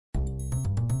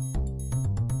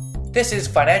This is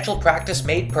Financial Practice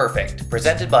Made Perfect,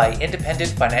 presented by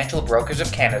Independent Financial Brokers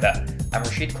of Canada. I'm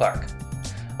Rashid Clark.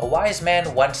 A wise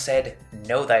man once said,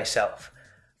 "Know thyself."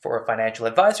 For financial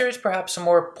advisors, perhaps a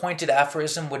more pointed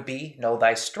aphorism would be, "Know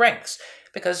thy strengths,"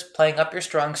 because playing up your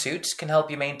strong suits can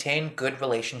help you maintain good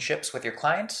relationships with your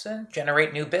clients and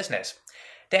generate new business.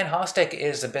 Dan Hostick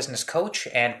is a business coach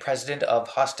and president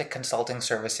of Hostick Consulting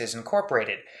Services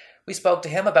Incorporated. We spoke to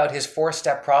him about his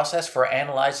 4-step process for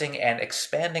analyzing and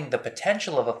expanding the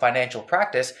potential of a financial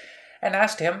practice and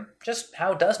asked him just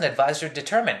how does an advisor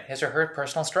determine his or her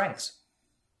personal strengths?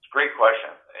 It's a great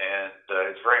question, and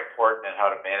it's very important in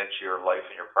how to manage your life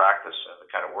and your practice and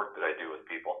the kind of work that I do with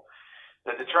people.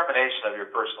 The determination of your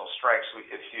personal strengths,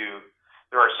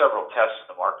 there are several tests in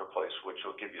the marketplace which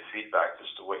will give you feedback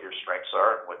as to what your strengths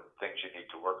are and what things you need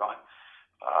to work on.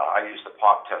 I use the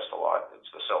POP test a lot.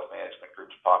 It's the Self-Management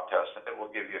Group's POP test, and it will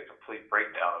give you a complete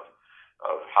breakdown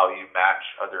of how you match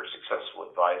other successful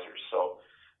advisors. So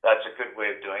that's a good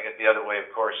way of doing it. The other way,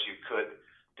 of course, you could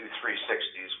do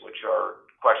 360s, which are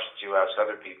questions you ask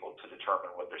other people to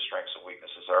determine what their strengths and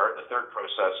weaknesses are. The third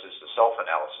process is the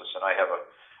self-analysis, and I have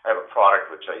a product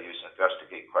which I use, an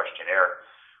Investigate questionnaire,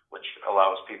 which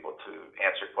allows people to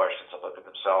answer questions and look at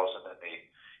themselves, and then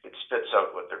it spits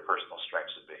out what their personal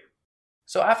strengths would be.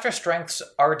 So after strengths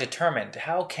are determined,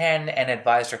 how can an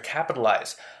advisor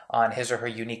capitalize on his or her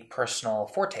unique personal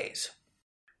fortes?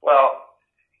 Well,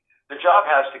 the job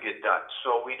has to get done.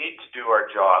 So we need to do our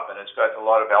job, and it's got a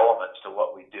lot of elements to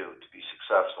what we do to be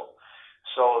successful.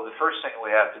 So the first thing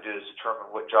we have to do is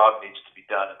determine what job needs to be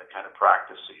done in the kind of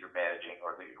practice that you're managing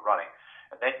or that you're running.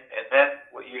 And then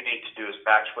what you need to do is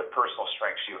match what personal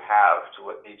strengths you have to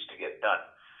what needs to get done.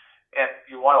 And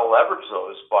you want to leverage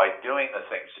those by doing the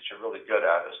things that you're really good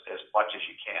at as much as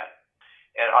you can.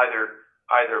 And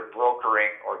either brokering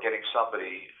or getting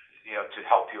somebody, to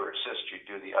help you or assist you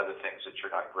do the other things that you're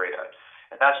not great at.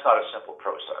 And that's not a simple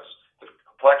process. It's a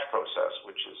complex process,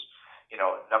 which is,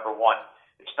 number one,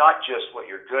 it's not just what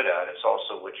you're good at, it's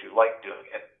also what you like doing.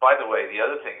 And by the way, the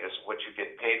other thing is what you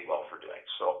get paid well for doing.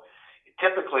 So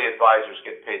typically advisors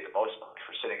get paid the most money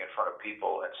for sitting in front of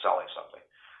people and selling something.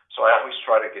 So I always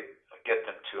try to get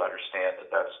them to understand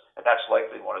that's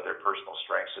likely one of their personal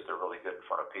strengths, that they're really good in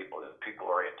front of people. The people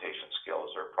orientation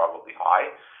skills are probably high,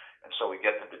 and so we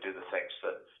get them to do the things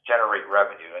that generate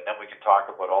revenue, and then we can talk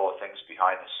about all the things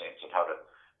behind the scenes and how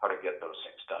to get those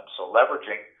things done. So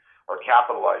leveraging or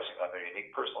capitalizing on their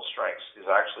unique personal strengths is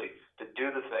actually to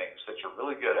do the things that you're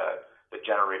really good at that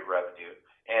generate revenue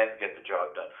and get the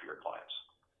job done for your clients.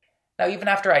 Now, even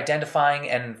after identifying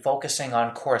and focusing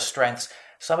on core strengths,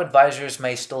 some advisors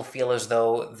may still feel as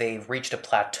though they've reached a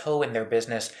plateau in their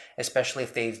business, especially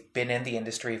if they've been in the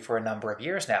industry for a number of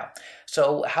years now.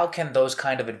 So how can those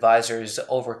kind of advisors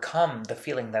overcome the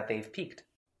feeling that they've peaked?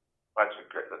 That's a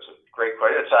great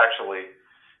question. It's actually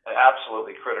an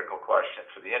absolutely critical question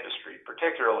for the industry,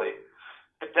 particularly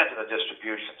into the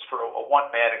distributions. For a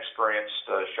one-man experienced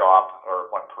shop or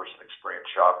one-person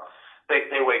experienced shop,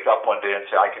 they wake up one day and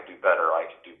say, I can do better, I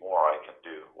can do more, I can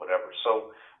do whatever.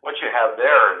 So what you have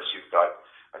there is you've got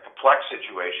a complex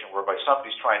situation whereby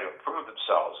somebody's trying to improve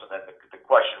themselves, and then the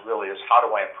question really is, how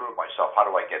do I improve myself? How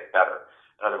do I get better?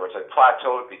 In other words, I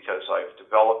plateaued because I've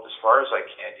developed as far as I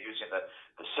can using the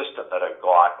system that I've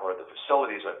got or the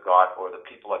facilities I've got or the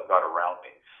people I've got around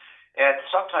me. And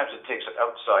sometimes it takes an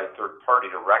outside third party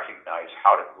to recognize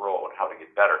how to grow and how to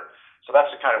get better. So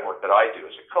that's the kind of work that I do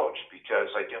as a coach, because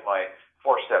I do my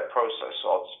 4-step process.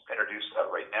 So I'll just introduce that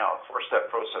right now. A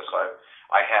 4-step process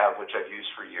I have, which I've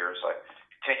used for years. I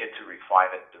continue to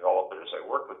refine it and develop it as I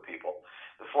work with people.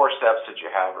 The 4 steps that you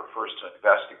have are first to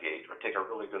investigate or take a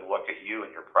really good look at you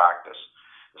and your practice.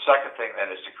 The second thing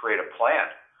then is to create a plan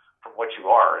from what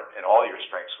you are and all your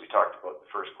strengths. We talked about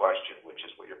the first question, which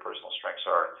is what your personal strengths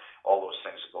are, and all those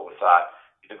things that go with that.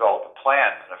 You develop a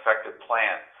plan, an effective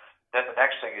plan. Then the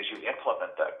next thing is you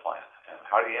implement that plan. And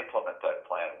how do you implement that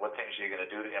plan? What things are you going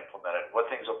to do to implement it? What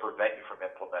things will prevent you from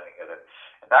implementing it?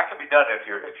 And that can be done if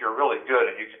you're really good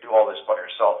and you can do all this by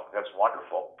yourself. That's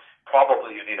wonderful.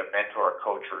 Probably you need a mentor, a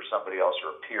coach, or somebody else,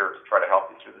 or a peer to try to help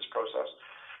you through this process.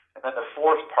 And then the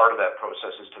fourth part of that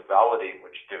process is to validate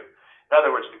what you do. In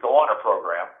other words, we go on a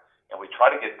program and we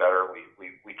try to get better.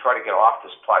 We try to get off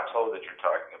this plateau that you're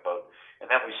talking about.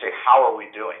 And then we say, how are we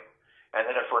doing? And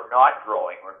then if we're not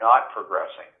growing, we're not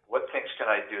progressing, what things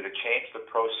can I do to change the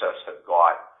process I've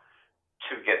got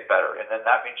to get better? And then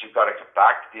that means you've got to come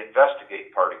back to the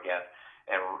investigate part again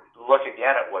and look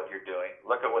again at what you're doing,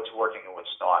 look at what's working and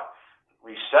what's not,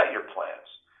 reset your plans,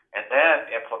 and then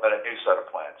implement a new set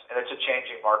of plans. And it's a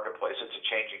changing marketplace. It's a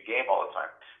changing game all the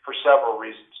time for several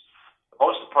reasons. The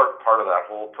most important part of that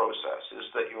whole process is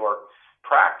that your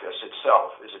practice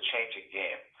itself is a changing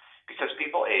game, because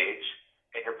people age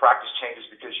and your practice changes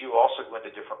because you also go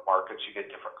into different markets, you get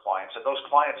different clients, and those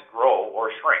clients grow or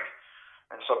shrink.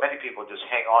 And so many people just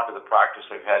hang on to the practice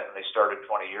they've had when they started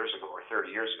 20 years ago or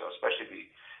 30 years ago, especially the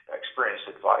experienced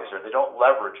advisor. They don't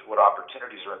leverage what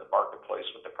opportunities are in the marketplace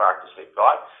with the practice they've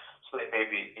got. So they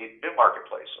maybe need a new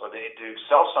marketplace, or they need to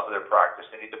sell some of their practice.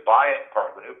 They need to buy in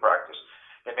part of a new practice.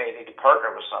 They may need to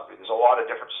partner with somebody. There's a lot of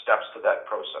different steps to that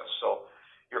process. So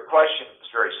your question is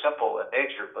very simple in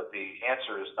nature, but the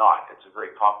answer is not. It's a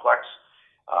very complex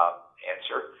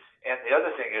answer. And the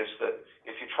other thing is that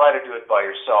if you try to do it by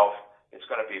yourself, it's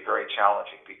going to be very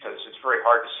challenging, because it's very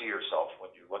hard to see yourself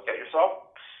when you look at yourself.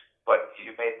 But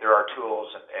there are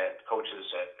tools and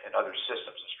coaches and other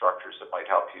systems and structures that might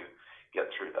help you get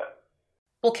through that.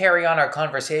 We'll carry on our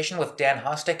conversation with Dan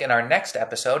Hostick in our next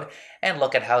episode and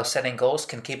look at how setting goals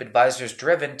can keep advisors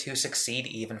driven to succeed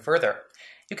even further.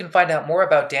 You can find out more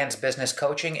about Dan's business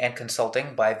coaching and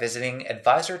consulting by visiting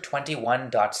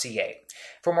advisor21.ca.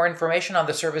 For more information on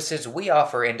the services we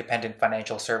offer independent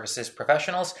financial services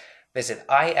professionals, visit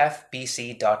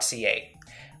ifbc.ca.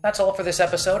 That's all for this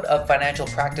episode of Financial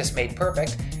Practice Made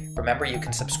Perfect. Remember, you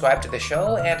can subscribe to the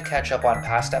show and catch up on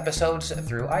past episodes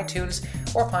through iTunes,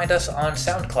 or find us on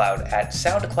SoundCloud at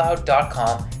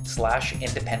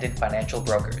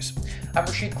soundcloud.com/independentfinancialbrokers. I'm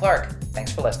Rashid Clark.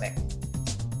 Thanks for listening.